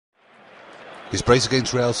His brace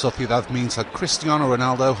against Real Sociedad means that Cristiano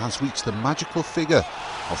Ronaldo has reached the magical figure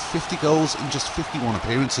of 50 goals in just 51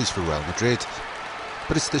 appearances for Real Madrid.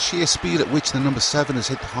 But it's the sheer speed at which the number 7 has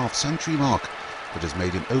hit the half-century mark that has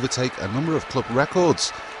made him overtake a number of club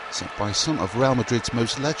records set by some of Real Madrid's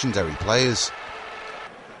most legendary players.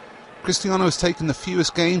 Cristiano has taken the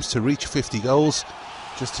fewest games to reach 50 goals.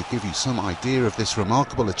 Just to give you some idea of this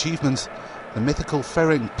remarkable achievement, the mythical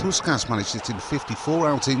FERENC PUSKAS managed it in 54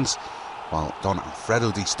 outings, while Don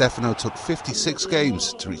ALFREDO di Stefano took 56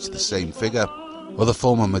 games to reach the same figure. Other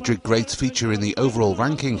former Madrid greats feature in the overall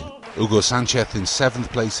ranking. HUGO Sanchez in 7th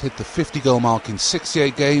place hit the 50-goal mark in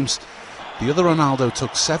 68 games. The other Ronaldo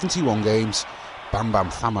took 71 games.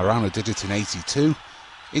 ZAMORANO did it in 82.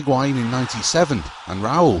 HIGUAIN in 97 and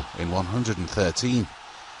RAUL in 113.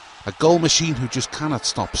 A goal machine who just cannot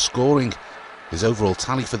stop scoring. His overall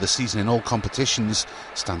tally for the season in all competitions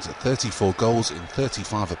stands at 34 goals in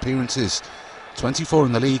 35 appearances, 24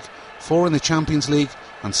 in the league, 4 in the Champions League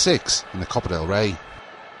and 6 in the Copa del Rey.